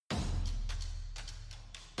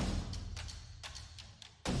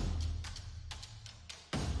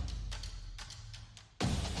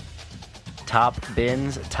Top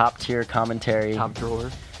bins, top tier commentary. Top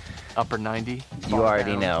drawer, upper 90. You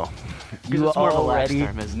already know. You it's more of a lax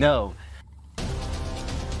term, isn't it? know.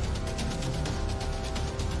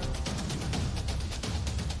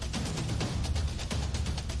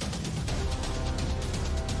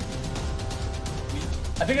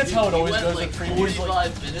 I think that's how it always goes. Like at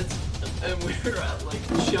 45 minutes, and we were at like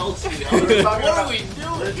Chelsea. I was like, what are we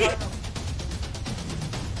doing?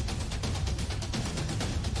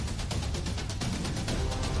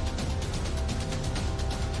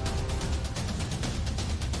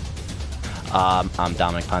 I'm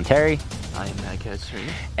Dominic Ponteri, I am Majesty.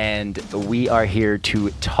 and we are here to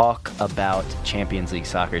talk about Champions League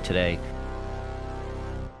soccer today.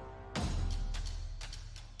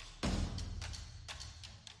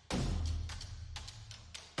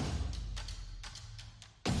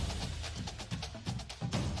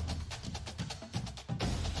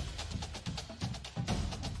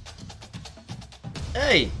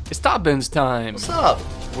 Hey, It's Top Bins time. what's up?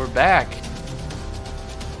 We're back.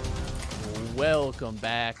 Welcome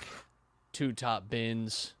back to Top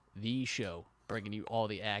Bins, the show, bringing you all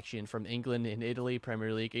the action from England and Italy,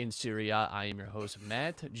 Premier League, and Serie A. I am your host,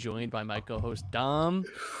 Matt, joined by my co-host, Dom.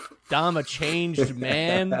 Dom, a changed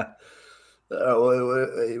man.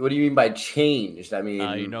 What do you mean by changed? I mean,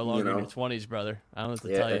 You're no longer in your 20s, brother. I don't have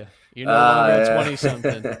to Yeah. tell you. You're no longer a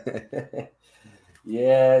 20-something.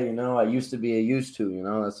 Yeah, I used to be a used to.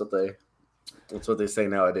 That's what they say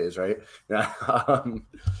nowadays, right?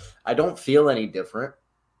 I don't feel any different.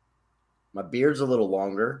 My beard's a little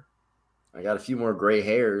longer. I got a few more gray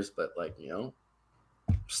hairs, but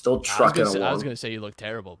still trucking along. I was going to say you look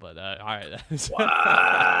terrible, but all right.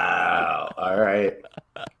 Wow.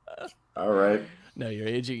 All right. No, you're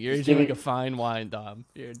aging. You're aging like a fine wine, Dom.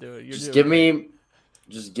 Just give me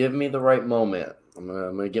the right moment. I'm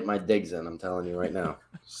gonna get my digs in. I'm telling you right now.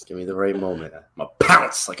 Just give me the right moment. I'm gonna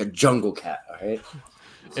pounce like a jungle cat. All right.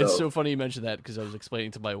 It's so funny you mentioned that because I was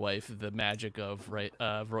explaining to my wife the magic of Roy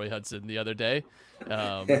Hudson the other day,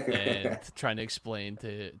 and trying to explain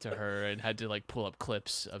to her, and had to like pull up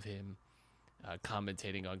clips of him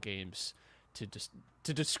commentating on games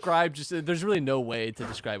to describe. There's really no way to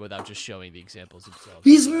describe without just showing the examples themselves.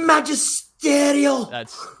 He's magisterial.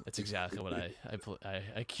 That's exactly what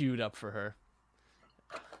I queued up for her.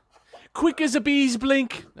 Quick as a bee's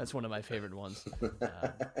blink. That's one of my favorite ones.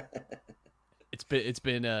 It's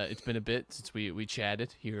been a bit since we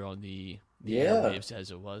chatted here on the airwaves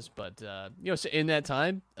as it was, but so in that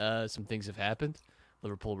time, some things have happened.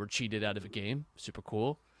 Liverpool were cheated out of a game, super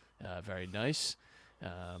cool, very nice.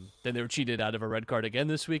 Then they were cheated out of a red card again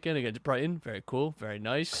this weekend against Brighton, very cool, very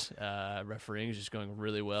nice. Refereeing is just going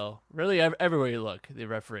really well, really everywhere you look. The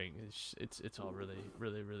refereeing it's all really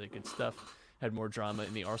really really good stuff. Had more drama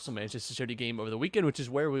in the Arsenal-Manchester City game over the weekend, which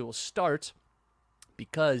is where we will start,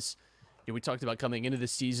 because we talked about coming into the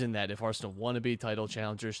season that if Arsenal want to be title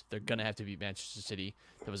challengers, they're going to have to beat Manchester City.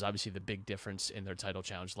 That was obviously the big difference in their title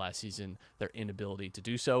challenge last season, their inability to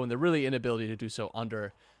do so, and their really inability to do so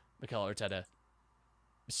under Mikel Arteta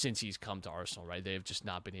since he's come to Arsenal, right? They've just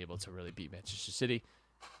not been able to really beat Manchester City.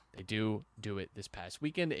 They do it this past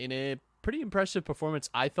weekend in a pretty impressive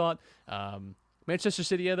performance, I thought. Manchester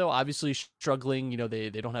City, though, obviously struggling. They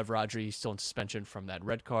don't have Rodri. He's still in suspension from that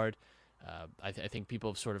red card. I think people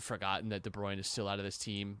have sort of forgotten that De Bruyne is still out of this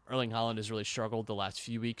team. Erling Haaland has really struggled the last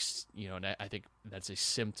few weeks, and I think that's a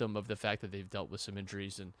symptom of the fact that they've dealt with some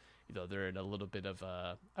injuries, and they're in a little bit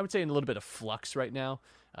of flux right now.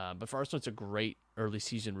 But for Arsenal, it's a great early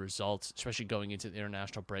season result, especially going into the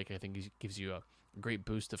international break. I think it gives you a great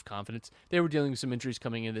boost of confidence. They were dealing with some injuries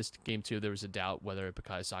coming in this game too. There was a doubt whether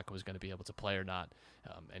Bukayo Saka was going to be able to play or not,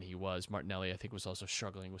 and he was. Martinelli, I think, was also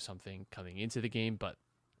struggling with something coming into the game, but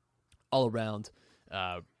all around,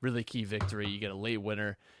 really key victory. You get a late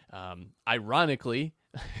winner. Ironically,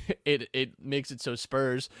 it makes it so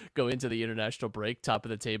Spurs go into the international break top of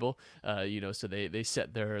the table. So they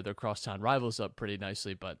set their crosstown rivals up pretty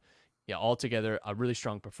nicely. But yeah, altogether, a really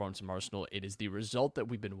strong performance from Arsenal. It is the result that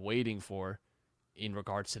we've been waiting for in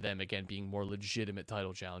regards to them, again, being more legitimate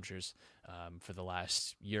title challengers for the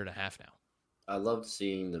last year and a half now. I loved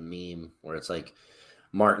seeing the meme where it's like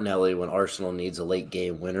Martinelli when Arsenal needs a late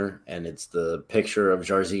game winner, and it's the picture of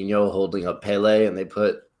Jorginho holding up Pele, and they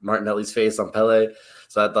put Martinelli's face on Pele.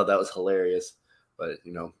 So I thought that was hilarious. But,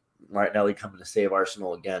 Martinelli coming to save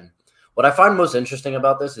Arsenal again. What I find most interesting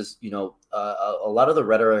about this is, a lot of the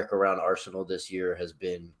rhetoric around Arsenal this year has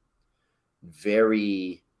been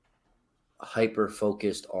very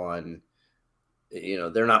hyper-focused on,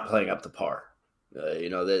 they're not playing up to par.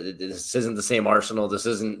 This isn't the same Arsenal. This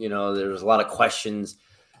isn't, there's a lot of questions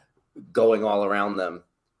going all around them.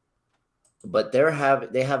 but they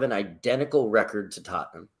have an identical record to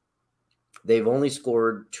Tottenham. They've only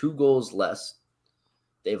scored 2 goals less.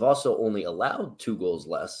 They've also only allowed 2 goals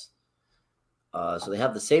less. So they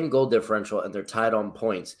have the same goal differential, and they're tied on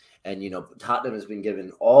points. And, Tottenham has been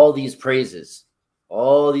given all these praises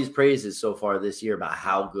so far this year about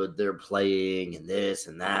how good they're playing and this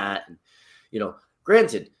and that. And,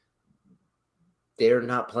 granted, they're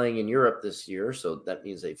not playing in Europe this year, so that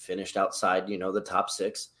means they finished outside, the top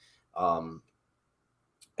 6. And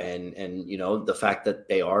the fact that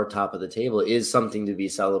they are top of the table is something to be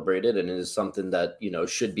celebrated, and it is something that,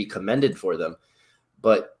 should be commended for them.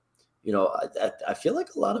 But, I feel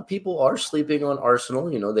like a lot of people are sleeping on Arsenal.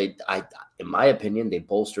 In my opinion, they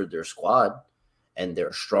bolstered their squad and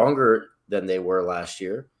they're stronger than they were last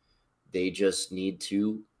year. They just need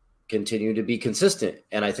to continue to be consistent.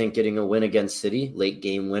 And I think getting a win against City, late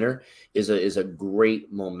game winner, is a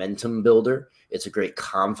great momentum builder. It's a great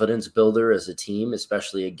confidence builder as a team,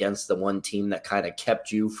 especially against the one team that kind of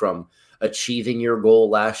kept you from achieving your goal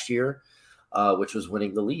last year, which was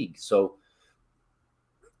winning the league. So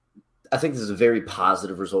I think this is a very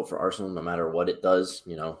positive result for Arsenal, no matter what it does.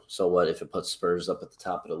 So what if it puts Spurs up at the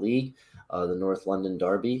top of the league? The North London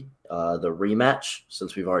derby, the rematch,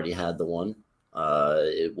 since we've already had the one.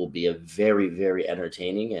 It will be a very, very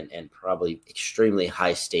entertaining and probably extremely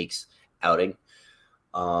high stakes outing.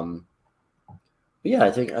 But yeah,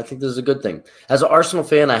 I think this is a good thing. As an Arsenal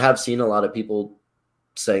fan, I have seen a lot of people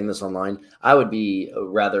saying this online. I would be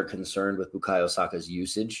rather concerned with Bukayo Saka's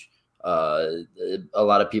usage. A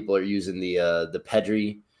lot of people are using the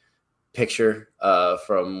Pedri picture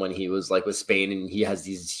from when he was with Spain, and he has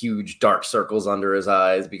these huge dark circles under his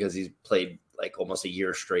eyes because he's played almost a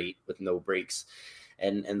year straight with no breaks,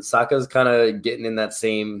 and Saka's kind of getting in that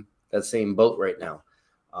same boat right now.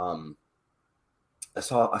 I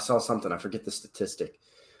saw something, I forget the statistic,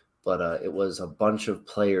 but it was a bunch of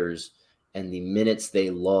players and the minutes they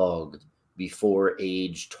logged before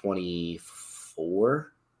age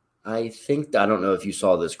 24. I don't know if you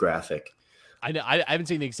saw this graphic. I haven't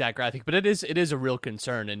seen the exact graphic, but it is a real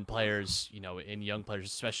concern in players, in young players,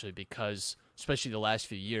 especially the last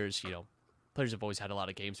few years, players have always had a lot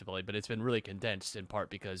of games to play, but it's been really condensed in part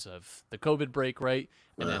because of the COVID break, right?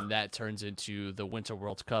 And then that turns into the Winter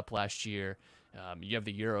World Cup last year. You have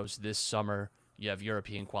the Euros this summer. You have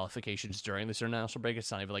European qualifications during this international break.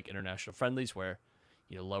 It's not even like international friendlies where,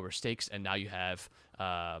 lower stakes. And now you have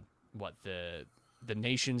the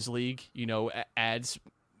Nations League, adds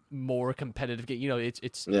more competitive game.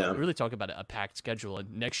 It's really talking about a packed schedule.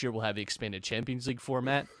 And next year we'll have the expanded Champions League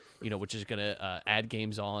format, which is going to add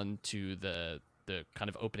games on to the kind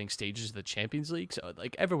of opening stages of the Champions League. So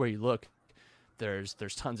everywhere you look, there's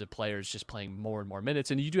tons of players just playing more and more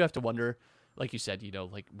minutes. And you do have to wonder, like you said,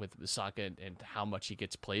 with Saka and how much he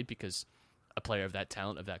gets played, because a player of that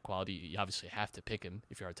talent, of that quality, you obviously have to pick him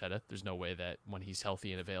if you're Arteta. There's no way that when he's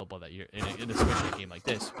healthy and available that you're in especially a game like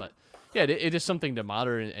this. But yeah, it is something to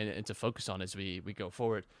monitor and to focus on as we go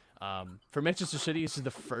forward. For Manchester City, this is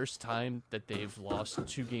the first time that they've lost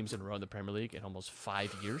 2 games in a row in the Premier League in almost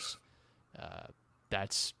 5 years.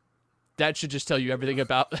 That should just tell you everything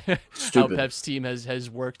about how Pep's team has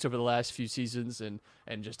worked over the last few seasons and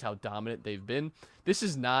just how dominant they've been. This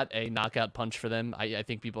is not a knockout punch for them. I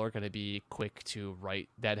think people are going to be quick to write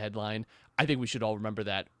that headline. I think we should all remember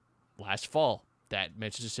that last fall, that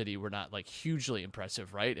Manchester City were not hugely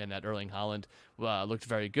impressive, right? And that Erling Haaland looked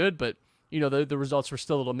very good, but the results were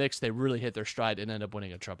still a little mixed. They really hit their stride and ended up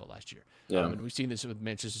winning a treble last year. Yeah. And we've seen this with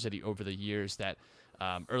Manchester City over the years that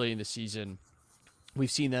early in the season,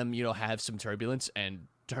 we've seen them, have some turbulence and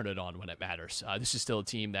turn it on when it matters. This is still a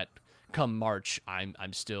team that, come March, I'm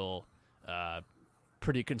still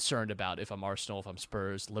pretty concerned about if I'm Arsenal, if I'm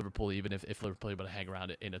Spurs, Liverpool, even if Liverpool are able to hang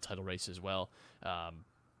around in a title race as well.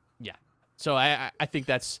 Yeah. So I think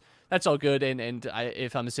that's all good. And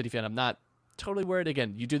if I'm a City fan, I'm not totally worried.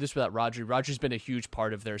 Again, you do this without Rodri. Rodri's been a huge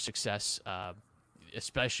part of their success,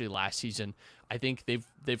 especially last season. I think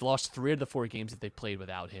they've lost 3 of the 4 games that they played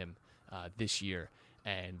without him this year,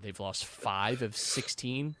 and they've lost 5 of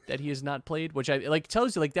 16 that he has not played, which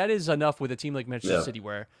tells you that is enough with a team like Manchester City,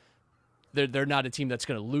 where they're not a team that's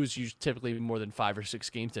going to lose you typically more than 5 or 6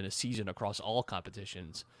 games in a season across all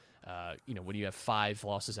competitions. When you have 5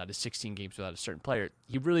 losses out of 16 games without a certain player,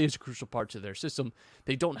 he really is a crucial part to their system.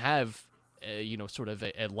 They don't have sort of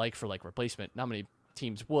a like for like replacement. Not many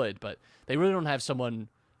teams would, but they really don't have someone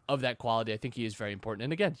of that quality. I think he is very important.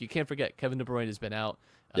 And again, you can't forget Kevin De Bruyne has been out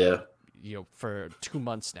for 2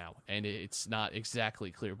 months now, and it's not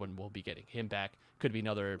exactly clear when we'll be getting him back. Could be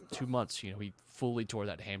another 2 months. He fully tore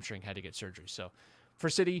that hamstring, had to get surgery. So for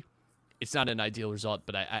City, it's not an ideal result,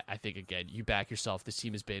 but I think, again, you back yourself. This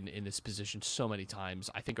team has been in this position so many times.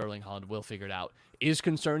 I think Erling Haaland will figure it out. It is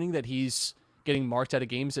concerning that he's getting marked out of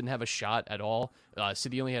games, didn't have a shot at all.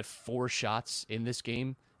 City only had 4 shots in this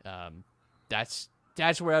game. That's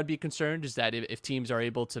where I'd be concerned, is that if teams are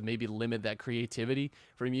able to maybe limit that creativity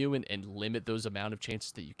from you and limit those amount of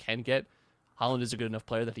chances that you can get. Haaland is a good enough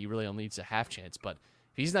player that he really only needs a half chance, but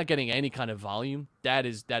if he's not getting any kind of volume, that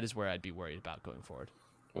is where I'd be worried about going forward.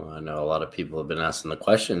 Well, I know a lot of people have been asking the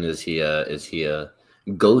question, is he a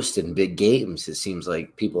ghost in big games? It seems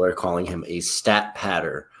like people are calling him a stat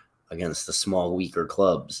patter against the small, weaker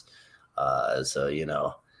clubs. So, I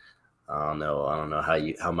don't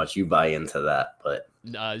know how much you buy into that, but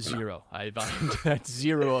 0. I buy into that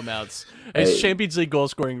 0 amounts. His Champions League goal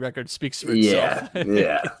scoring record speaks for itself.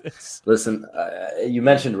 Yeah. Listen, you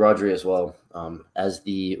mentioned Rodri as well. As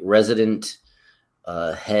the resident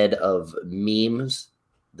head of memes,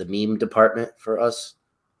 the meme department for us,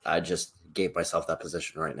 I just gave myself that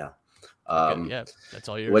position right now. Yeah, that's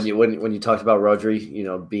all yours. When you talked about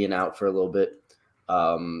Rodri, being out for a little bit,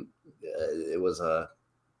 it was a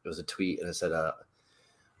tweet and it said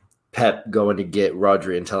Pep going to get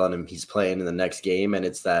Rodri and telling him he's playing in the next game, and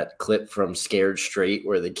it's that clip from Scared Straight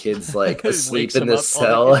where the kid's like asleep in the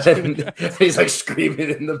cell and he's like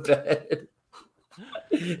screaming in the bed.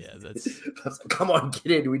 Yeah, that's. Come on,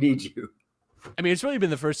 get in, we need you. I mean, it's really been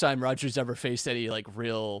the first time Rodri's ever faced any like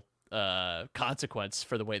real consequence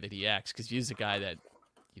for the way that he acts, because he's a guy that,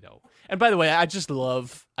 and by the way, I just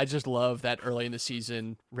love that early in the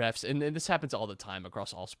season refs, and this happens all the time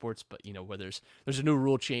across all sports, but where there's a new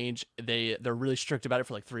rule change, they're really strict about it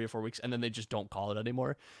for like 3 or 4 weeks, and then they just don't call it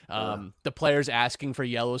anymore. The players asking for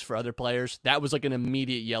yellows for other players, that was like an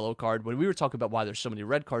immediate yellow card. When we were talking about why there's so many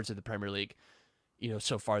red cards in the Premier League,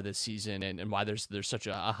 so far this season, and why there's such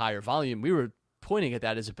a higher volume, we were pointing at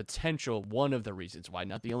that as a potential, one of the reasons why,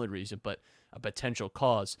 not the only reason, but a potential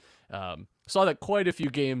cause. Saw that quite a few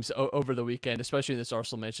games over the weekend, especially in this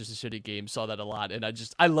Arsenal-Manchester City game, saw that a lot. And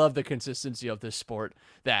I love the consistency of this sport,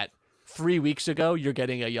 that 3 weeks ago, you're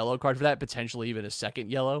getting a yellow card for that, potentially even a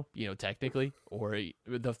second yellow, technically, or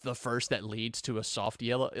the first that leads to a soft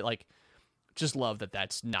yellow. Like, just love that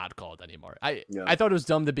that's not called anymore. I thought it was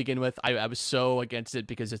dumb to begin with. I was so against it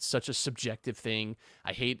because it's such a subjective thing.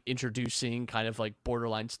 I hate introducing kind of like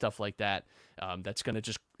borderline stuff like that. That's going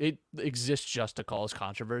to it exists just to cause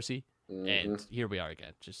controversy. Mm-hmm. And here we are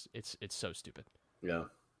again. Just it's so stupid. Yeah.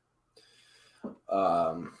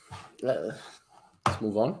 Let's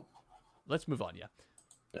move on. Let's move on.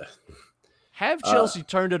 Yeah. Have Chelsea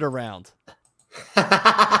turned it around?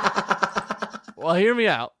 Well, hear me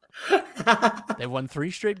out. They won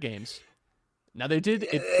 3 straight games. Now they did.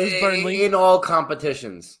 It is Burnley in all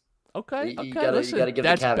competitions. Okay. You gotta give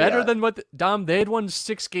that's the caveat. better than what Dom. They had won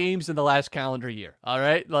 6 games in the last calendar year. All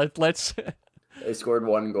right, let's. They scored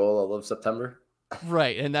 1 goal all of September.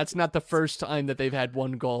 Right, and that's not the first time that they've had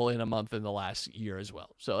 1 goal in a month in the last year as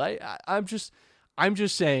well. So I'm just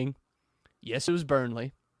saying, yes, it was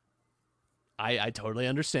Burnley. I totally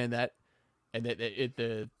understand that. And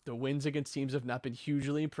the wins against teams have not been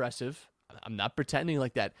hugely impressive. I'm not pretending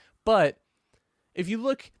like that. But if you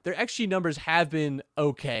look, their XG numbers have been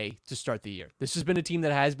okay to start the year. This has been a team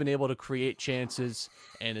that has been able to create chances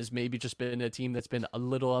and has maybe just been a team that's been a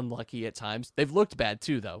little unlucky at times. They've looked bad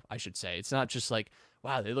too, though, I should say. It's not just like,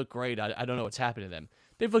 wow, they look great. I don't know what's happened to them.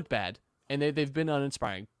 They've looked bad, and they've been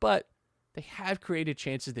uninspiring. But they have created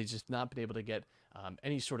chances. They've just not been able to get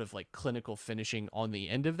any sort of like clinical finishing on the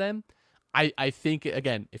end of them. I think,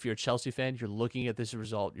 again, if you're a Chelsea fan, you're looking at this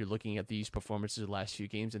result, you're looking at these performances of the last few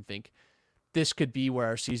games and think this could be where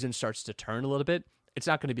our season starts to turn a little bit. It's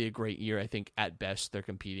not going to be a great year. I think at best they're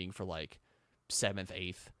competing for like 7th,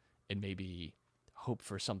 8th, and maybe hope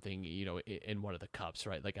for something, in one of the cups,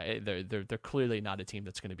 right? Like they're clearly not a team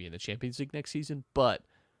that's going to be in the Champions League next season, but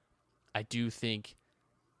I do think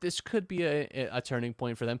this could be a turning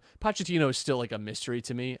point for them. Pochettino is still like a mystery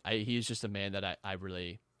to me. He is just a man that I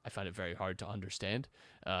find it very hard to understand.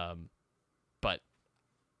 But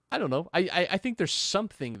I don't know. I think there's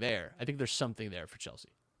something there. I think there's something there for Chelsea.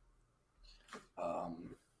 I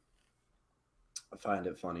find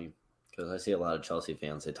it funny because I see a lot of Chelsea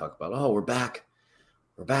fans, they talk about, oh, we're back.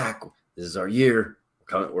 We're back. This is our year.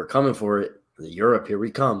 We're coming for it. Europe, here we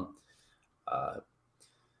come.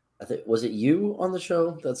 I think, was it you on the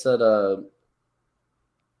show that said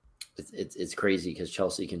it's crazy because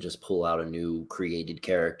Chelsea can just pull out a new created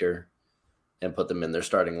character and put them in their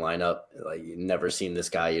starting lineup. Like, you've never seen this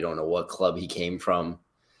guy. You don't know what club he came from.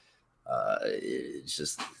 It's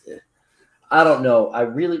just, I don't know. I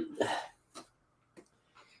really,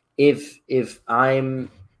 if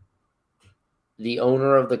I'm the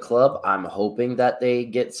owner of the club, I'm hoping that they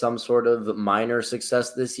get some sort of minor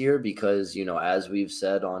success this year because, as we've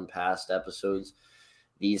said on past episodes,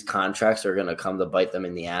 these contracts are going to come to bite them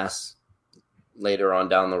in the ass later on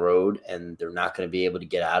down the road, and they're not going to be able to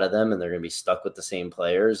get out of them, and they're going to be stuck with the same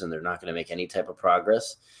players, and they're not going to make any type of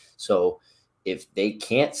progress. So if they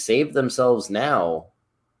can't save themselves now,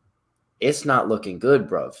 it's not looking good,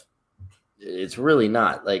 bruv. It's really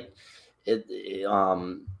not. Like, I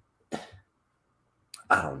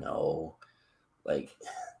don't know. Like,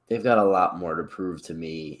 they've got a lot more to prove to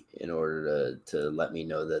me in order to let me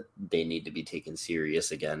know that they need to be taken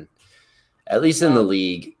serious again, at least in the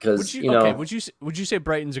league. Because would you say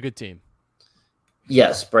Brighton's a good team?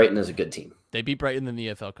 Yes, Brighton is a good team. They beat Brighton in the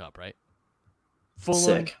EFL Cup, right?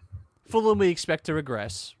 Sick. Fulham we expect to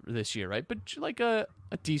regress this year, right? But like a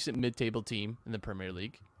decent mid-table team in the Premier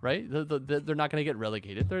League, right? They're not going to get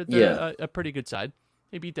relegated. They're a pretty good side.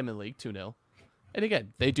 They beat them in League 2-0. And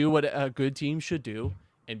again, they do what a good team should do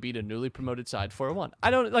and beat a newly promoted side 4-1.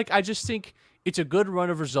 I just think it's a good run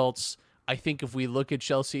of results. I think if we look at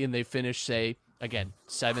Chelsea and they finish, say, again,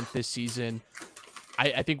 7th this season,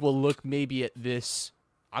 I think we'll look maybe at this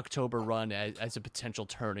October run as a potential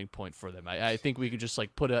turning point for them. I think we could just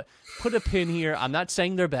like put a pin here. I'm not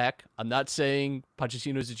saying they're back. I'm not saying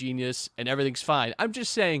Pochettino's a genius and everything's fine. I'm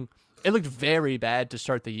just saying it looked very bad to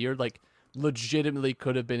start the year. Like, legitimately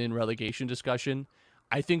could have been in relegation discussion.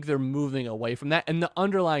 I think they're moving away from that, and the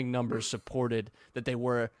underlying numbers supported that they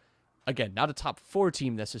were, again, not a top 4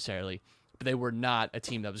 team necessarily, but they were not a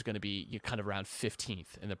team that was going to be kind of around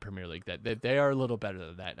 15th in the Premier League. That they are a little better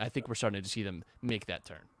than that. I think we're starting to see them make that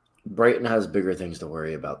turn. Brighton has bigger things to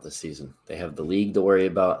worry about this season. They have the league to worry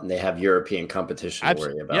about, and they have European competition to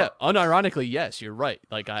worry about. Yeah, unironically, yes, you're right.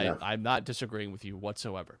 Like I'm not disagreeing with you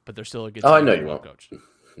whatsoever, but they're still a good team. Oh, I know you won't. Coach.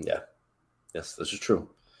 Yeah. Yes, this is true.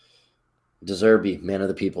 De Zerbi, man of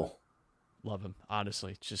the people. Love him,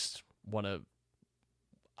 honestly. Just one of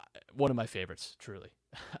my favorites, truly.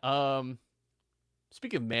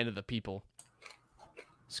 Speaking of man of the people,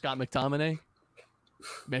 Scott McTominay.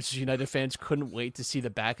 Manchester United fans couldn't wait to see the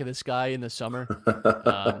back of this guy in the summer.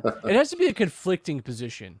 It has to be a conflicting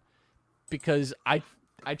position because I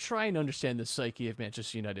try and understand the psyche of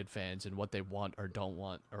Manchester United fans and what they want or don't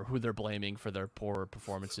want, or who they're blaming for their poor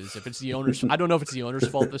performances. If it's the owners, I don't know if it's the owner's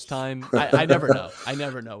fault this time. I never know. I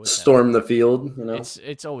never know. Storm the field,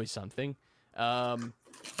 It's always something. It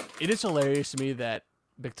is hilarious to me that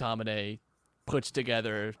McTominay puts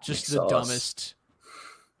together just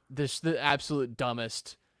the absolute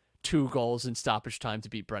dumbest 2 goals in stoppage time to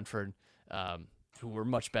beat Brentford, who were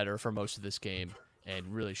much better for most of this game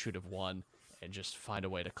and really should have won, and just find a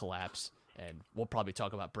way to collapse. And we'll probably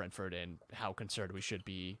talk about Brentford and how concerned we should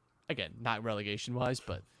be. Again, not relegation-wise,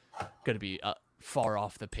 but going to be far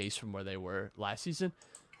off the pace from where they were last season.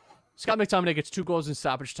 Scott McTominay gets 2 goals in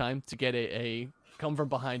stoppage time to get a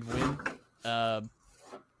come-from-behind win.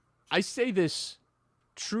 I say this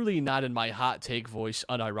truly not in my hot take voice,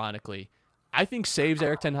 unironically. I think saves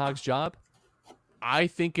Erik ten Hag's job. I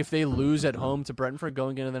think if they lose at home to Brentford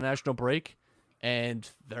going into the national break, and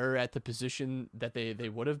they're at the position that they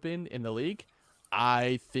would have been in the league,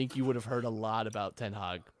 I think you would have heard a lot about Ten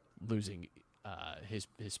Hag losing his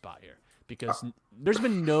spot here, because there's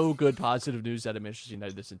been no good positive news out of Manchester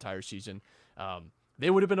United this entire season. They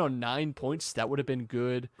would have been on 9 points. That would have been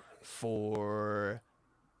good for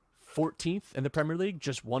 14th in the Premier League,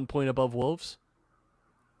 just 1 point above Wolves,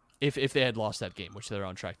 if they had lost that game, which they're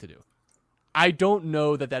on track to do. I don't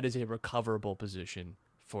know that is a recoverable position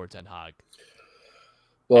for Ten Hag.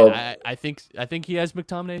 Well, I think he has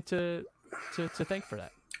McTominay to thank for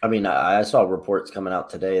that. I mean, I saw reports coming out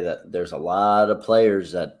today that there's a lot of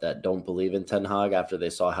players that don't believe in Ten Hag after they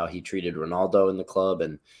saw how he treated Ronaldo in the club,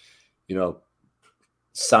 and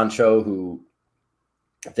Sancho, who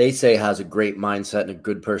they say has a great mindset and a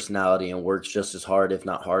good personality and works just as hard, if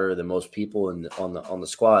not harder, than most people on the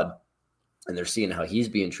squad, and they're seeing how he's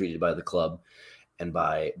being treated by the club and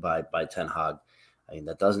by Ten Hag. I mean,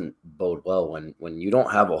 that doesn't bode well when you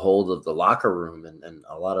don't have a hold of the locker room and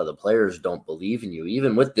a lot of the players don't believe in you.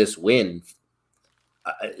 Even with this win,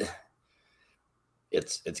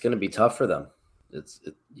 it's going to be tough for them.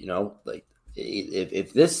 Like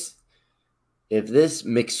if this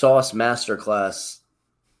McSauce masterclass,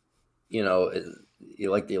 you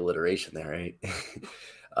like the alliteration there, right?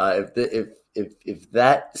 If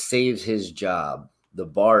that saves his job, the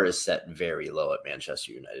bar is set very low at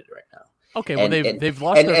Manchester United right now. Okay, well they've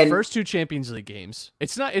lost their first 2 Champions League games.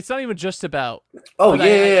 It's not even just about. Oh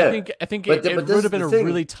yeah. I think it would have been a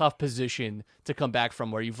really tough position to come back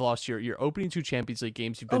from, where you've lost your opening 2 Champions League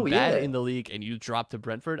games. You've been bad in the league, and you dropped to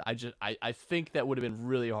Brentford. I think that would have been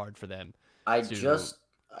really hard for them. I just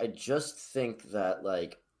think that,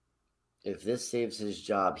 like, if this saves his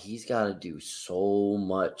job, he's got to do so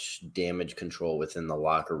much damage control within the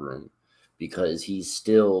locker room, because he's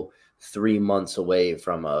still 3 months away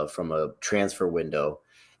from a transfer window.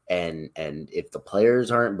 And if the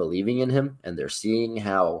players aren't believing in him and they're seeing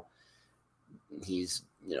how he's,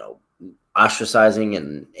 ostracizing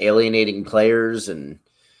and alienating players, and,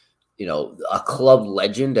 a club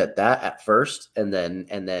legend at that at first, and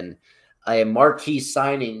then a marquee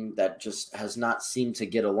signing that just has not seemed to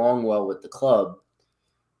get along well with the club.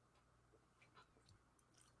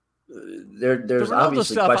 There's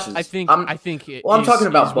obviously stuff, questions. I'm talking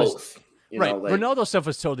about both. Right. Ronaldo stuff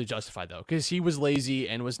was totally justified, though, because he was lazy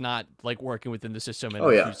and was not, like, working within the system and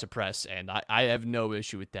refused to press, and I have no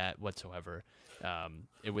issue with that whatsoever.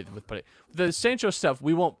 But the Sancho stuff,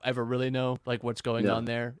 we won't ever really know, like, what's going on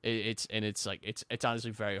there. It's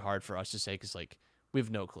honestly very hard for us to say, because, like, we have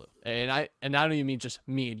no clue. And I don't even mean just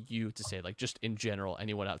me and you to say, like, just in general,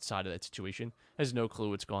 anyone outside of that situation has no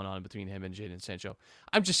clue what's going on between him and Jadon Sancho.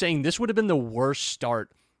 I'm just saying this would have been the worst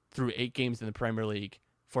start through 8 games in the Premier League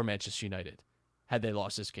for Manchester United had they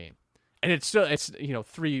lost this game. And it's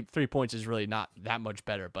 3 points is really not that much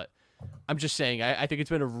better, but I'm just saying I think it's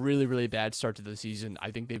been a really, really bad start to the season.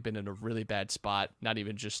 I think they've been in a really bad spot, not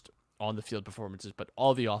even just on the field performances, but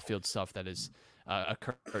all the off-field stuff that has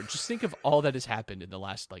occurred. Just think of all that has happened in the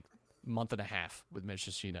last, like, month and a half with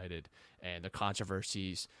Manchester United, and the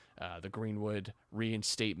controversies, the Greenwood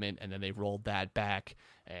reinstatement, and then they rolled that back,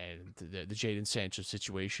 and the Jadon Sancho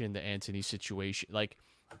situation, the Antony situation, like,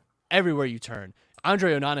 everywhere you turn.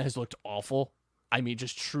 Andre Onana has looked awful. I mean,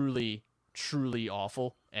 just truly, truly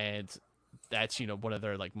awful. And that's, one of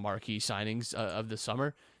their, like, marquee signings of the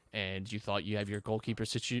summer. And you thought you have your goalkeeper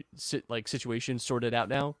situation sorted out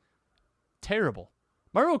now. Terrible.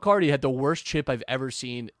 Mario Icardi had the worst chip I've ever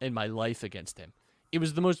seen in my life against him. It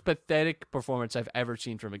was the most pathetic performance I've ever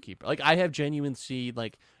seen from a keeper. Like, I have genuine seen,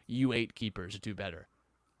 like, U8 keepers do better.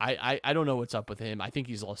 I don't know what's up with him. I think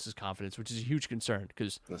he's lost his confidence, which is a huge concern,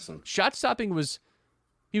 because shot stopping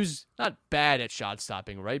he was not bad at shot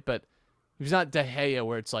stopping, right? But he was not De Gea,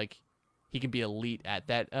 where it's like he can be elite at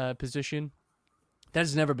that position. That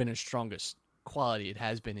has never been his strongest quality. It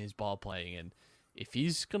has been his ball playing, and if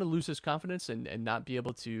he's going to lose his confidence and not be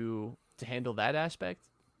able to handle that aspect,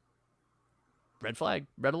 red flag,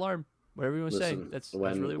 red alarm, whatever you want to say. That's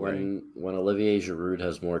really worrying. When Olivier Giroud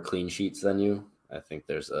has more clean sheets than you, I think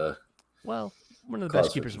there's one of the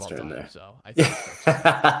best keepers of all time. There. So I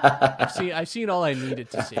think I've seen all I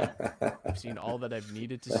needed to see. I've seen all that I've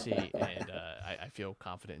needed to see, and I feel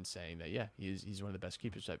confident in saying that he's one of the best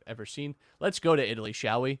keepers I've ever seen. Let's go to Italy,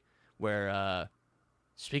 shall we? Where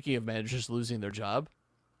speaking of managers losing their job,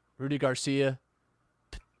 Rudy Garcia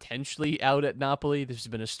potentially out at Napoli. This has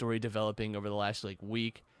been a story developing over the last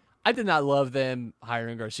week. I did not love them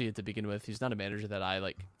hiring Garcia to begin with. He's not a manager that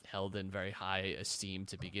I held in very high esteem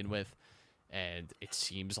to begin with, and it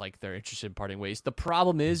seems like they're interested in parting ways. The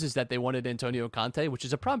problem is that they wanted Antonio Conte, which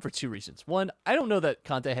is a problem for 2 reasons. One, I don't know that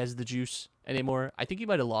Conte has the juice anymore. I think he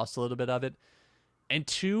might have lost a little bit of it. And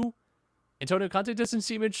 2, Antonio Conte doesn't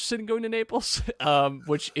seem interested in going to Naples,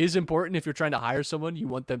 which is important if you're trying to hire someone. You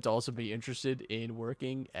want them to also be interested in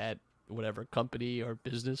working at whatever company or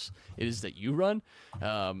business it is that you run.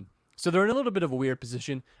 So they're in a little bit of a weird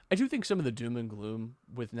position. I do think some of the doom and gloom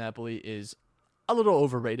with Napoli is a little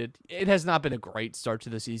overrated. It has not been a great start to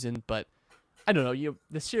the season, but I don't know.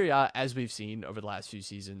 The Serie A, as we've seen over the last few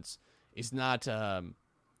seasons, is not.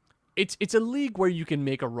 It's a league where you can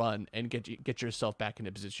make a run and get yourself back in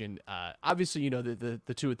a position. Obviously,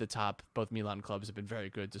 the 2 at the top, both Milan clubs, have been very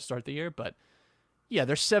good to start the year, but yeah,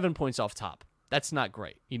 they're 7 points off top. That's not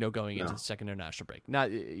great, going into the second international break.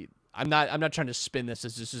 I'm not trying to spin this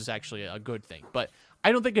as this is actually a good thing, but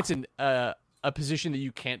I don't think it's a position that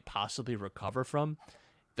you can't possibly recover from.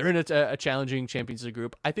 They're in a challenging Champions League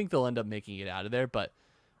group. I think they'll end up making it out of there, but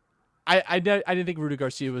I didn't think Rudy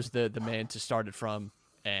Garcia was the man to start it from,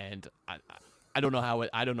 and I don't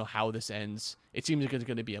know how this ends. It seems like it's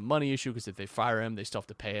going to be a money issue, because if they fire him, they still have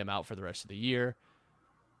to pay him out for the rest of the year.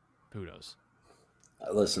 Who knows?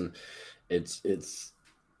 Listen, it's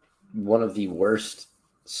one of the worst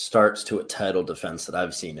starts to a title defense that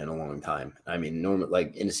I've seen in a long time. I mean,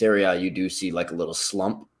 normally, in Serie A, you do see a little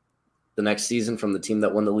slump the next season from the team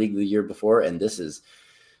that won the league the year before, and this is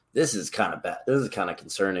kind of bad. This is kind of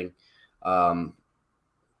concerning.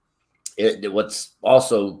 What's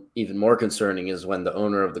also even more concerning is when the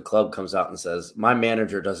owner of the club comes out and says, "My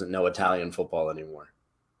manager doesn't know Italian football anymore."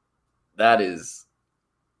 That is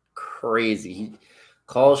crazy. He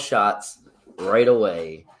calls shots right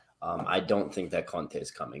away. I don't think that Conte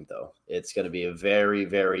is coming, though. It's going to be a very,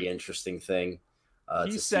 very interesting thing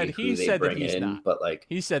to see who they bring in. Not. But like,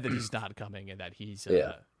 he said that he's not coming and that he's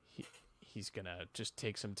he's going to just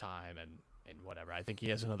take some time and whatever. I think he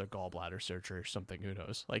has another gallbladder surgery or something. Who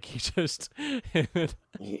knows? Like, he just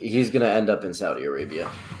he's going to end up in Saudi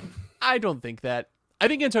Arabia. I don't think that. I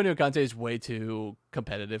think Antonio Conte is way too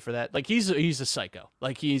competitive for that. Like, he's a psycho.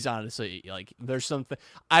 Like, he's honestly, like, there's something.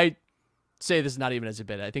 I say this not even as a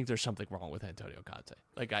bit. I think there's something wrong with Antonio Conte.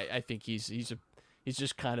 Like, I think he's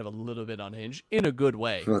just kind of a little bit unhinged in a good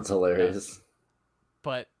way. That's hilarious.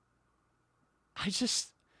 But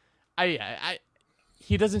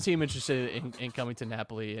he doesn't seem interested in coming to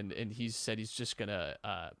Napoli, and he said he's just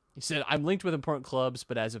gonna. He said, "I'm linked with important clubs,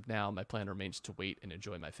 but as of now, my plan remains to wait and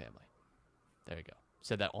enjoy my family." There you go.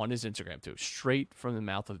 Said that on his Instagram too, straight from the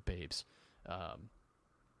mouth of Babes,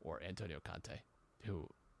 or Antonio Conte, who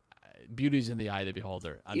beauty's in the eye of the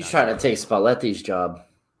beholder. He's trying to take Spalletti's job.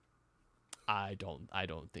 I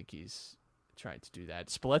don't think he's trying to do that.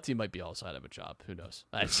 Spalletti might be also out of a job. Who knows?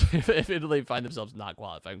 If Italy find themselves not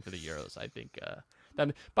qualifying for the Euros, I think.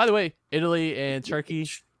 By the way, Italy and Turkey,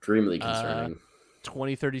 extremely concerning.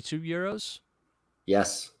 2032 Euros.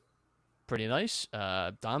 Yes. Pretty nice.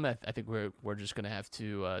 Dom, I think we're just gonna have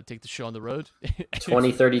to take the show on the road.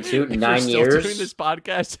 2032, 9 still years. Doing this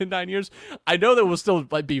podcast in 9 years. I know that we'll still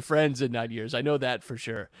be friends in 9 years. I know that for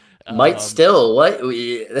sure. Might still. What?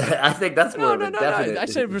 I think that's more of a definite. I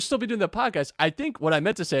said we'll still be doing the podcast. I think what I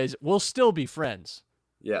meant to say is we'll still be friends.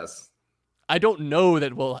 Yes. I don't know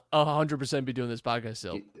that we'll 100% be doing this podcast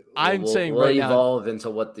still. I'm saying we'll right now. We'll evolve into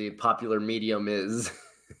what the popular medium is.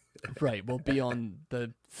 Right, we'll be on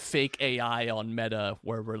the fake AI on Meta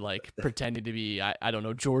where we're like pretending to be, I don't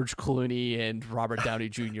know, George Clooney and Robert Downey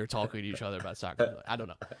Jr. talking to each other about soccer. I don't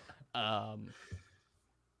know.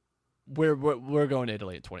 We're going to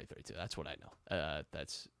Italy in 2032. That's what I know.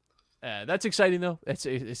 That's exciting though. It's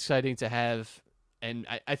exciting to have, and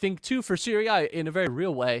I think too for Serie A in a very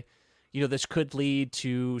real way. This could lead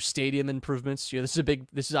to stadium improvements. This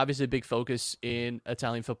is obviously a big focus in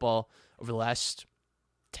Italian football over the last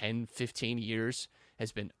 10, 15 years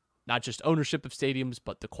has been not just ownership of stadiums,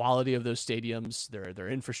 but the quality of those stadiums, their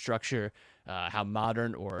infrastructure, how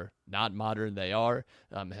modern or not modern they are,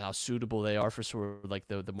 how suitable they are for sort of like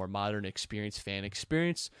the more modern fan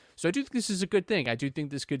experience. So I do think this is a good thing. I do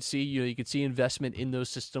think this could see, you could see investment in those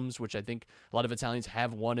systems, which I think a lot of Italians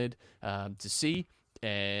have wanted to see.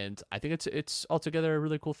 And I think it's altogether a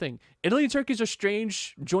really cool thing. Italy and Turkey is a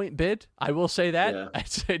strange joint bid. I will say that. Yeah.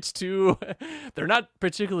 It's too. They're not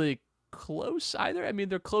particularly close either. I mean,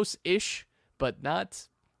 they're close-ish, but not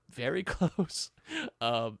very close.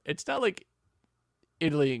 It's not like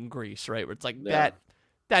Italy and Greece, right? Where it's like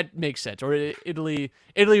that makes sense. Or Italy.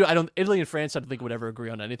 Italy and France, I don't think would ever agree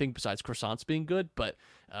on anything besides croissants being good. But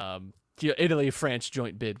Italy-France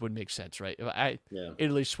joint bid would make sense, right?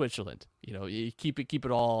 Italy, Switzerland, you keep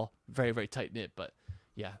it all very, very tight knit. But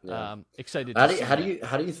excited. How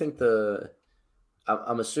do you think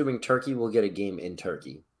I'm assuming Turkey will get a game in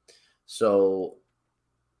Turkey. So,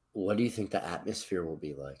 what do you think the atmosphere will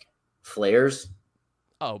be like? Flares?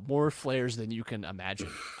 Oh, more flares than you can imagine.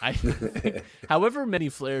 I think, however many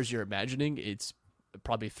flares you're imagining, it's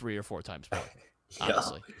probably 3 or 4 times more.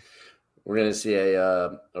 Honestly. We're gonna see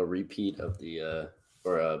a repeat of the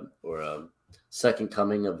or a second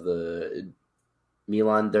coming of the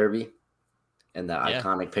Milan derby, and the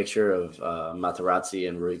iconic picture of Materazzi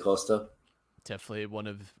and Rui Costa. Definitely one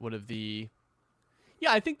of the.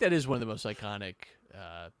 Yeah, I think that is one of the most iconic,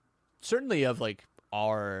 certainly of like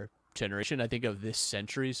our generation. I think of this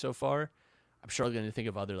century so far. I'm sure I'm going to think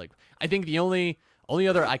of other I think the only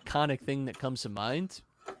other iconic thing that comes to mind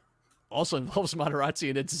also involves Materazzi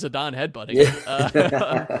and it's Zidane headbutting.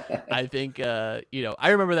 Yeah. I think I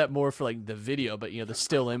remember that more for like the video, but the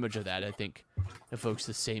still image of that I think evokes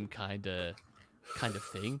the same kind of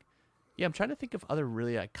thing. Yeah, I'm trying to think of other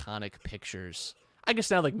really iconic pictures. I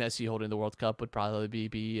guess now like Messi holding the World Cup would probably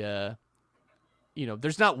be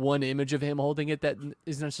there's not one image of him holding it that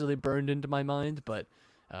is necessarily burned into my mind, but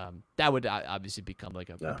that would obviously become like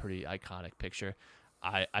a pretty iconic picture.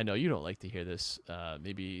 I know you don't like to hear this.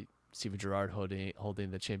 Maybe Steven Gerrard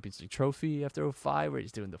holding the Champions League trophy after 2005, where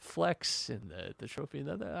he's doing the flex and the trophy.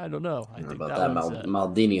 And I don't know. I think about that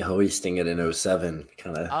Maldini hoisting it in 2007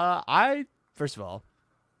 kind of. First of all,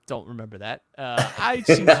 don't remember that. I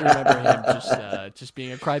seem to remember him just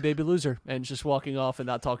being a crybaby loser and just walking off and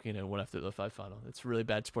not talking to anyone after the final. It's really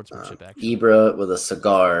bad sportsmanship, actually. Ibra with a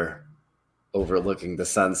cigar overlooking the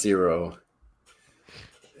San Siro.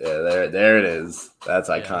 Yeah, there it is. That's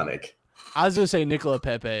iconic. I was going to say Nicola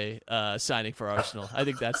Pepe signing for Arsenal. I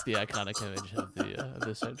think that's the iconic image of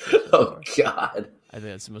the century. Oh, God. I think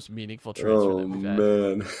that's the most meaningful transfer that we've had.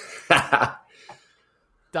 Man.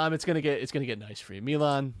 Dom, it's gonna get nice for you.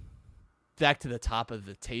 Milan, back to the top of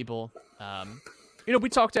the table. We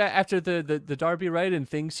talked after the derby, right? And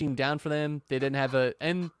things seemed down for them. They didn't have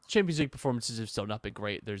and Champions League performances have still not been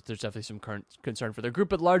great. There's definitely some current concern for their group,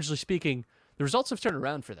 but largely speaking, the results have turned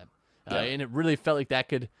around for them. And it really felt like that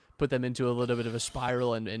could put them into a little bit of a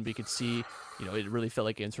spiral, and we could see, it really felt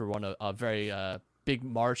like Inter won a very big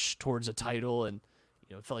march towards a title, and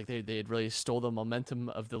it felt like they had really stole the momentum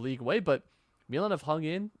of the league away, but Milan have hung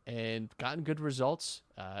in and gotten good results,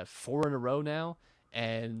 4 in a row now,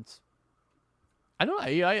 and I don't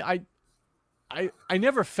know. I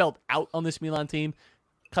never felt out on this Milan team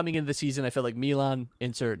coming into the season. I felt like Milan,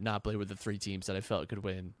 Inter, Napoli were the 3 teams that I felt could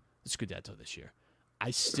win the Scudetto this year.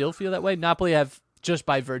 I still feel that way. Napoli have, just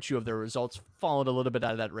by virtue of their results, fallen a little bit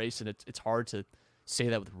out of that race, and it's hard to say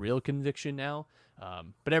that with real conviction now.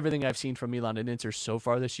 But everything I've seen from Milan and Inter so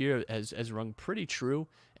far this year has rung pretty true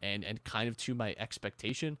and kind of to my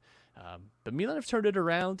expectation. But Milan have turned it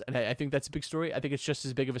around, and I think that's a big story. I think it's just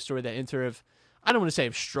as big of a story that Inter have, I don't want to say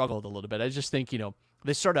have struggled a little bit. I just think,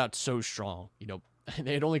 they started out so strong.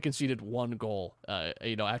 They had only conceded 1 goal,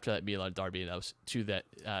 after that Milan derby, and that was to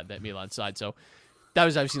that Milan side. So that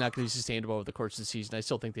was obviously not going to be sustainable over the course of the season. I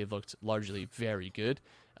still think they've looked largely very good.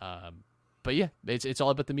 But yeah, it's all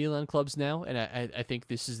about the Milan clubs now, and I think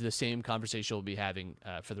this is the same conversation we'll be having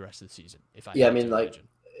for the rest of the season. If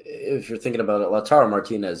you're thinking about it, Lautaro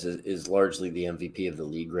Martinez is largely the MVP of the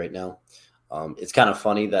league right now. It's kind of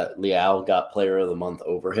funny that Leao got Player of the Month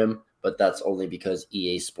over him, but that's only because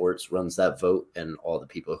EA Sports runs that vote, and all the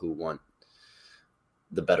people who want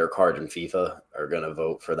the better card in FIFA are going to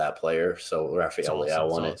vote for that player. So Rafael Leao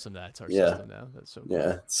won it. Awesome. That's our system now. That's so cool.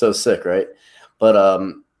 Yeah, it's so sick, right? But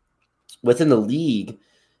within the league,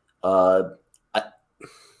 I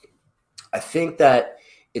think that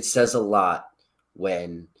it says a lot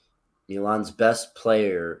when Milan's best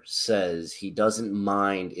player says he doesn't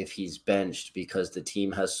mind if he's benched because the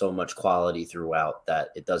team has so much quality throughout that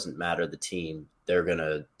it doesn't matter the team. They're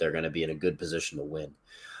gonna be in a good position to win.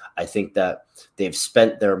 I think that they've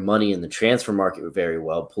spent their money in the transfer market very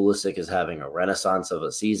well. Pulisic is having a renaissance of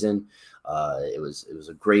a season. It was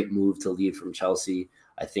a great move to leave from Chelsea.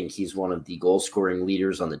 I think he's one of the goal-scoring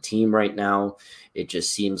leaders on the team right now. It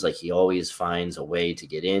just seems like he always finds a way to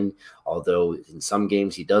get in, although in some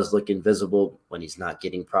games he does look invisible when he's not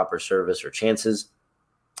getting proper service or chances.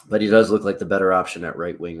 But he does look like the better option at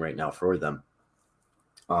right wing right now for them.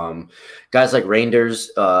 Guys like Reinders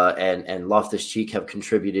and Loftus-Cheek have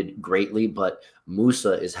contributed greatly, but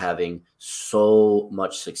Musa is having so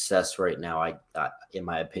much success right now, in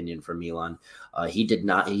my opinion, for Milan.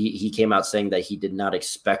 He came out saying that he did not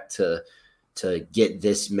expect to get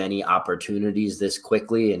this many opportunities this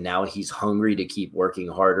quickly, and now he's hungry to keep working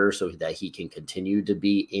harder so that he can continue to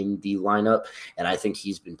be in the lineup. And I think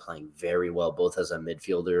he's been playing very well, both as a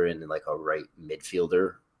midfielder and like a right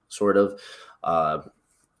midfielder, sort of.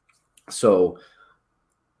 So,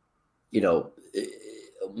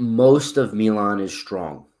 most of Milan is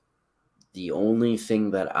strong. The only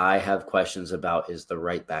thing that I have questions about is the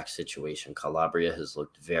right back situation. Calabria has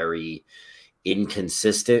looked very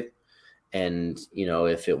inconsistent. And,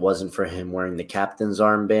 if it wasn't for him wearing the captain's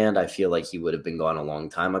armband, I feel like he would have been gone a long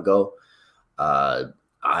time ago.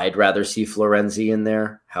 I'd rather see Florenzi in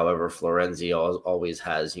there. However, Florenzi always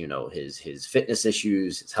has, his fitness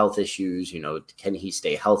issues, his health issues. Can he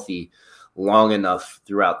stay healthy long enough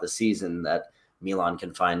throughout the season that Milan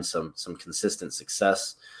can find some consistent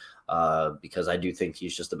success? Because I do think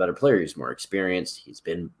he's just a better player. He's more experienced. He's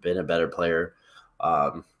been a better player.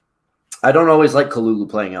 I don't always like Kalulu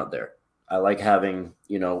playing out there. I like having,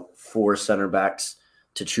 4 center backs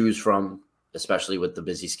to choose from, especially with the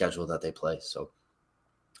busy schedule that they play. So,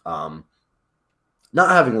 not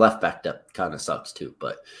having left back depth kind of sucks too,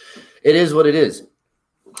 but it is what it is.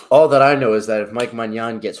 All that I know is that if Mike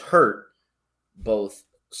Maignan gets hurt, both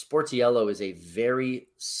Sportiello is a very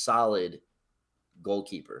solid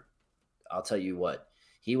goalkeeper. I'll tell you what,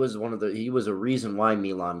 he was a reason why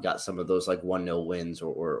Milan got some of those like 1-0 wins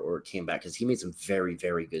or came back, because he made some very,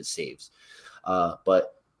 very good saves.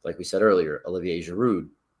 But like we said earlier, Olivier Giroud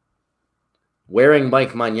wearing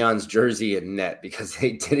Mike Magnan's jersey in net because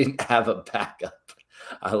they didn't have a backup.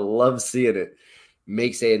 I love seeing it.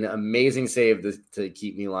 makes an amazing save to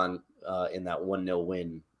keep Milan in that 1-0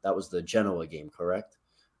 win. That was the Genoa game, correct?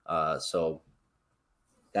 So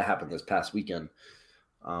that happened this past weekend.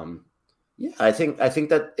 Yeah, I think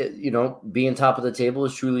that being top of the table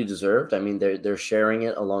is truly deserved. I mean, they're sharing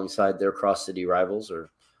it alongside their cross city rivals,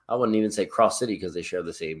 or I wouldn't even say cross city because they share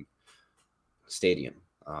the same stadium.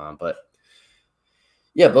 But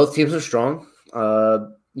yeah, both teams are strong.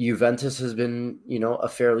 Juventus has been, a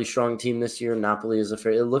fairly strong team this year. Napoli is it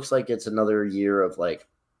looks like it's another year of like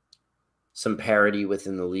some parity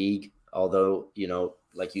within the league. Although,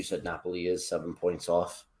 like you said, Napoli is 7 points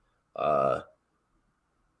off.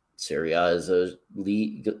 Serie A is a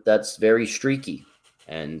league that's very streaky,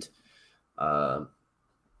 and low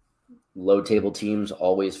table teams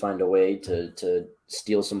always find a way to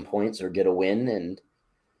steal some points or get a win, and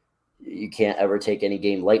you can't ever take any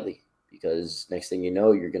game lightly because next thing you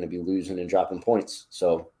know, you're going to be losing and dropping points.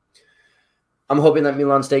 So I'm hoping that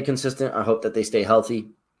Milan stay consistent. I hope that they stay healthy.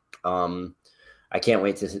 I can't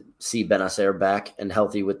wait to see Benacer back and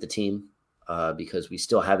healthy with the team because we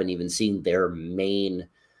still haven't even seen their main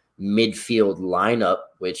midfield lineup,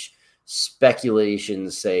 which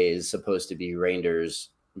speculations say is supposed to be Reinders,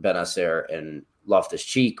 Benacer, and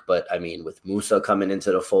Loftus-Cheek. But I mean, with Musa coming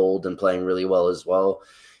into the fold and playing really well as well,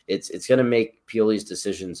 it's going to make Pioli's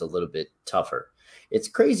decisions a little bit tougher. It's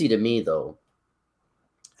crazy to me, though,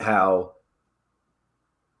 how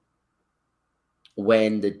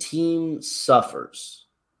when the team suffers,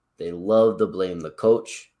 they love to blame the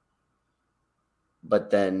coach,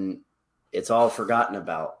 but then it's all forgotten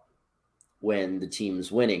about when the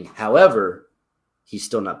team's winning. However, he's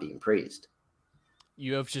still not being praised.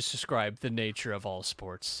 You have just described the nature of all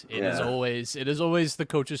sports. It is always the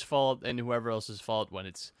coach's fault and whoever else's fault when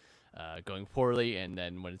it's going poorly, and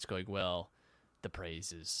then when it's going well, the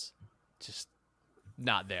praise is just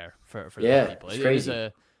not there for the people. It is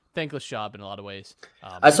a thankless job in a lot of ways.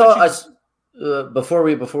 Before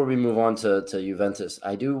we move on to Juventus,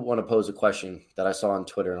 I do want to pose a question that I saw on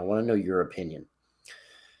Twitter, and I want to know your opinion.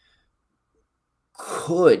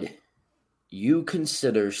 Could you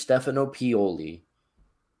consider Stefano Pioli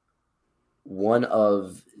one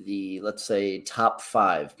of the, let's say, top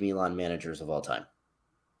 5 Milan managers of all time?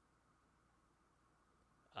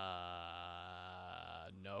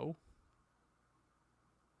 No.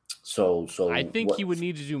 So I think he would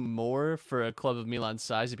need to do more for a club of Milan's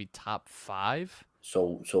size to be top 5.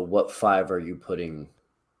 So what 5 are you putting?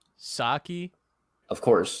 Sacchi, of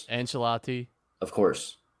course. Ancelotti, of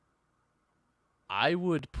course. I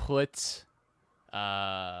would put,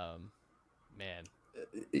 I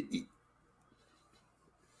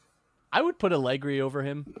would put Allegri over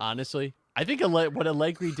him, honestly. I think what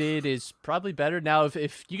Allegri did is probably better. Now,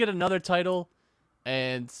 if you get another title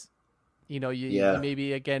and, you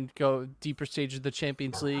maybe, again, go deeper stages of the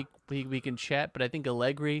Champions League, we can chat. But I think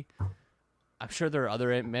Allegri, I'm sure there are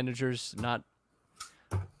other managers not.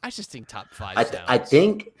 I just think top 5 sounds.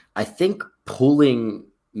 I think pulling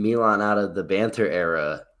Milan out of the banter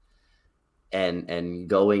era and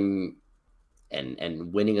going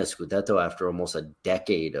and winning a Scudetto after almost a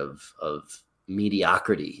decade of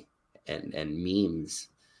mediocrity and memes,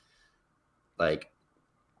 like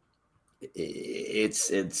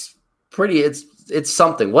it's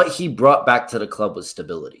something. What he brought back to the club was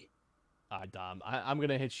stability. Dom, I'm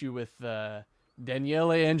gonna hit you with Daniele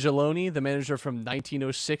Angeloni, the manager from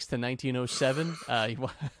 1906 to 1907.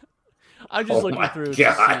 I'm just looking through to see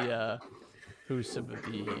who some of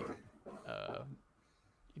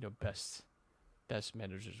the best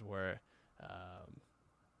managers were.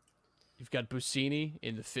 You've got Busini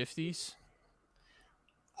in the 50s.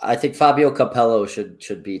 I think Fabio Capello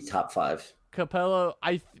should be top 5. Capello,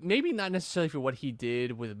 maybe not necessarily for what he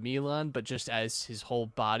did with Milan, but just as his whole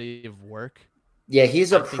body of work. Yeah,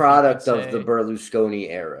 he's a product of the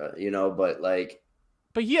Berlusconi era,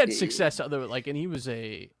 But he had success and he was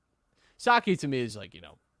Sacchi to me is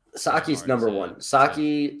Sacchi's number 1.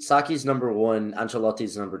 Sacchi's number 1,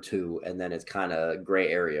 Ancelotti's number 2, and then it's kind of gray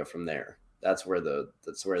area from there. That's where the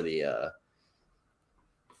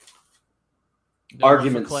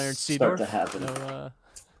arguments start to happen.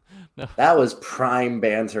 No. That was prime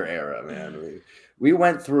banter era, man. We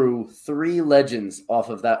went through 3 legends off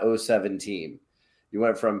of that 07 team. You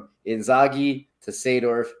went from Inzaghi to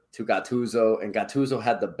Seedorf to Gattuso, and Gattuso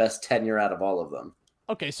had the best tenure out of all of them.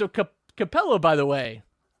 Okay, so Capello, by the way,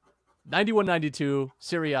 91-92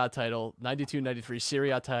 Serie A title, 92-93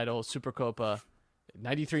 Serie A title, Supercoppa,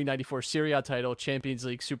 93-94 Serie A title, Champions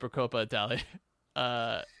League, Supercoppa Italia.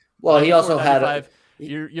 Well, he also had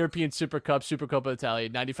European Super Cup, Supercoppa Italia,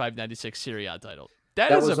 95-96 Serie A title.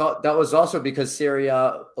 That was also because Serie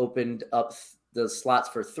A opened up the slots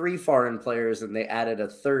for 3 foreign players, and they added a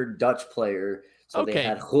third Dutch player. So Okay. they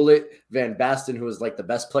had Gullit, Van Basten, who was like the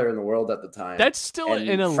best player in the world at the time. That's still and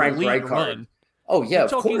an elite Rijkaard. run. Oh yeah,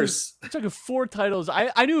 We're of course. We're talking 4 titles.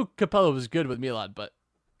 I knew Capello was good with Milan, but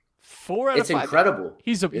 4 out of 5. It's incredible.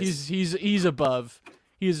 He's above.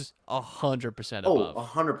 He's 100% above.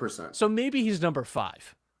 100%. So maybe he's number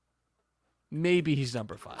 5. Maybe he's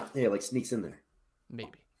number 5. Yeah, like sneaks in there.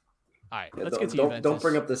 Maybe. All right, Yeah, let's get to Juventus. Don't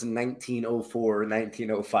bring up this 1904,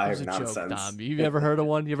 1905 It's a nonsense. joke, Dom. You ever heard of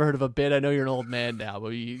one? You ever heard of a bit? I know you're an old man now, but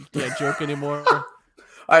you can't joke anymore. All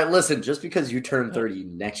right, listen. Just because you turn 30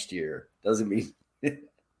 next year doesn't mean.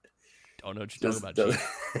 Don't know what you're talking about,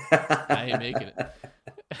 Chief. I ain't making it.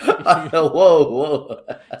 Whoa.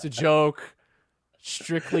 It's a joke.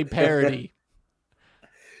 Strictly parody.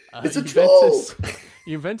 It's a joke.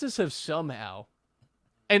 Juventus have somehow,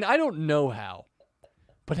 and I don't know how,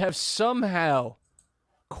 but have somehow,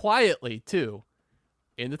 quietly too,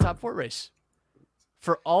 in the top 4 race.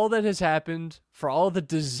 For all that has happened, for all the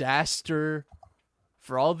disaster,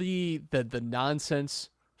 for all the nonsense,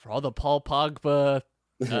 for all the Paul Pogba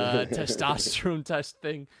testosterone test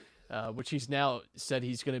thing, which he's now said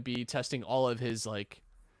he's going to be testing all of his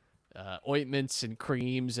ointments and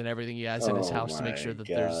creams and everything he has in his house to make sure that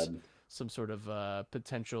there's some sort of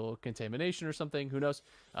potential contamination or something. Who knows?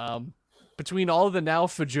 Between all of the now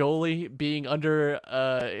Fagioli being under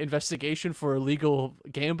investigation for illegal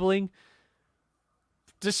gambling,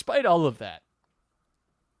 despite all of that,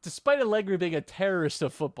 despite Allegri being a terrorist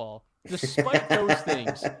of football, despite those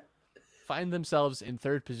things, find themselves in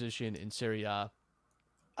 3rd position in Serie A.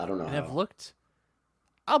 I don't know. And have looked,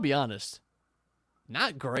 I'll be honest,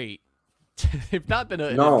 not great. They've not been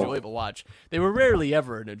an enjoyable watch. They were rarely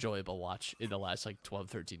ever an enjoyable watch in the last 12,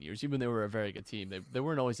 13 years. Even though they were a very good team, they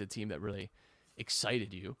weren't always a team that really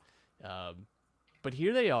excited you. But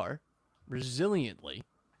here they are, resiliently,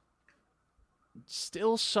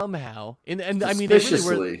 still somehow. And I mean,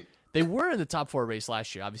 they were in the top 4 race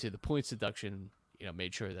last year. Obviously, the points deduction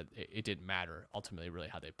made sure that it didn't matter ultimately really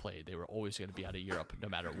how they played. They were always going to be out of Europe no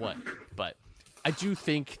matter what. But I do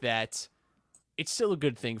think that it's still a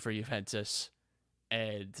good thing for Juventus,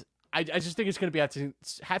 and I just think it's going to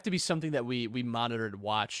have to be something that we monitor and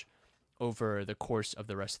watch over the course of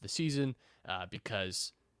the rest of the season,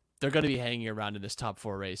 because they're going to be hanging around in this top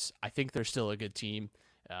 4 race. I think they're still a good team,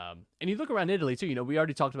 and you look around Italy too. We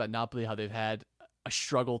already talked about Napoli, how they've had a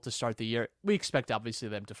struggle to start the year. We expect obviously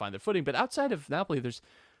them to find their footing, but outside of Napoli, there's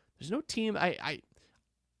no team. I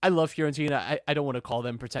love Fiorentina. I don't want to call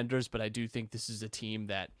them pretenders, but I do think this is a team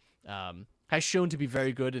that has shown to be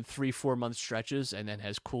very good in 3-4 month stretches and then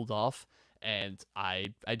has cooled off. And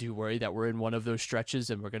I do worry that we're in one of those stretches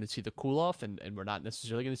and we're going to see the cool off, and we're not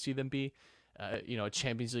necessarily going to see them be, a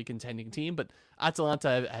Champions League contending team. But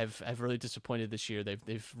Atalanta have really disappointed this year.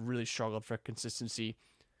 They've really struggled for consistency.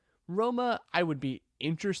 Roma, I would be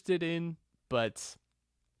interested in, but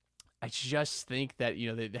I just think that,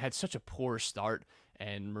 they had such a poor start,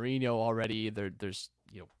 and Mourinho already, there's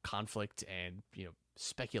conflict and,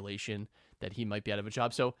 speculation that he might be out of a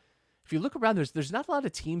job. So if you look around, there's not a lot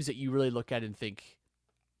of teams that you really look at and think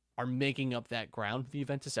are making up that ground for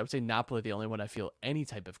Juventus. I would say Napoli, the only one I feel any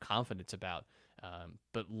type of confidence about.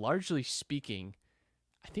 But largely speaking,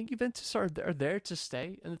 I think Juventus are there to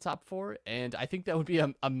stay in the top 4, and I think that would be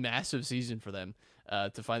a massive season for them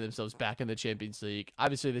to find themselves back in the Champions League.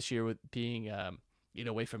 Obviously, this year with being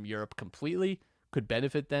away from Europe completely could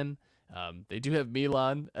benefit them. They do have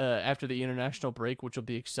Milan after the international break, which will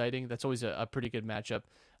be exciting. That's always a pretty good matchup.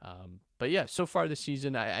 But yeah, so far this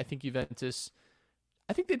season, I think Juventus,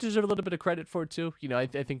 I think they deserve a little bit of credit for it too. I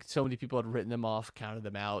think so many people had written them off, counted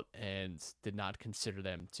them out, and did not consider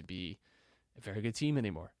them to be a very good team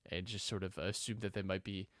anymore, and just sort of assumed that they might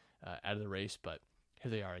be out of the race. But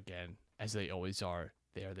here they are again, as they always are.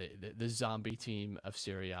 They are the zombie team of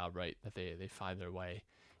Serie A, right? That they find their way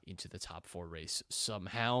into the top 4 race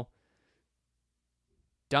somehow.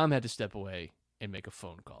 Dom had to step away and make a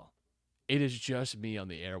phone call. It is just me on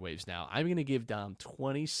the airwaves now. I'm going to give Dom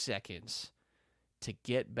 20 seconds to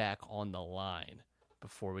get back on the line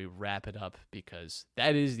before we wrap it up, because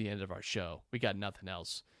that is the end of our show. We got nothing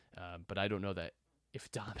else. But I don't know that if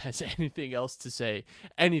Dom has anything else to say,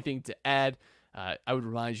 anything to add. I would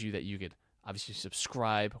remind you that you could obviously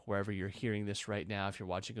subscribe wherever you're hearing this right now. If you're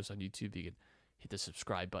watching us on YouTube, you can hit the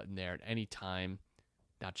subscribe button there at any time.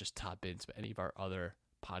 Not just Top Bins, but any of our other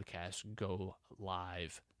podcasts go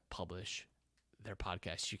live, publish their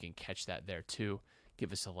podcasts. You can catch that there too.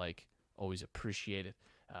 Give us a like. Always appreciate it.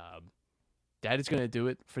 That is going to do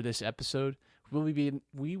it for this episode.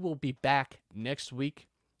 We will be back next week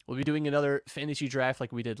we'll be doing another fantasy draft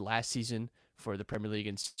like we did last season for the Premier League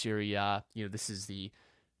and Serie A. This is the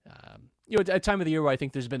a time of the year where I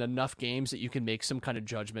think there's been enough games that you can make some kind of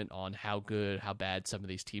judgment on how good, how bad some of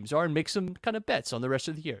these teams are and make some kind of bets on the rest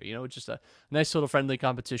of the year. Just a nice little friendly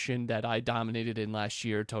competition that I dominated in last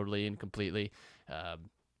year totally and completely.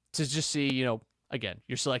 To just see, again,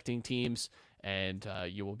 you're selecting teams and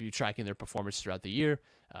you will be tracking their performance throughout the year.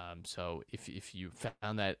 So if you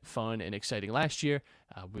found that fun and exciting last year,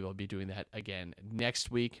 we will be doing that again next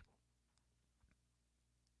week.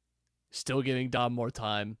 Still giving Dom more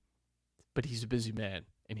time, but he's a busy man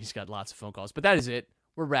and he's got lots of phone calls. But that is it.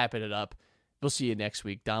 We're wrapping it up. We'll see you next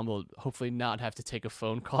week. Dom will hopefully not have to take a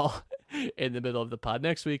phone call in the middle of the pod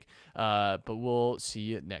next week, but we'll see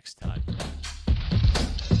you next time.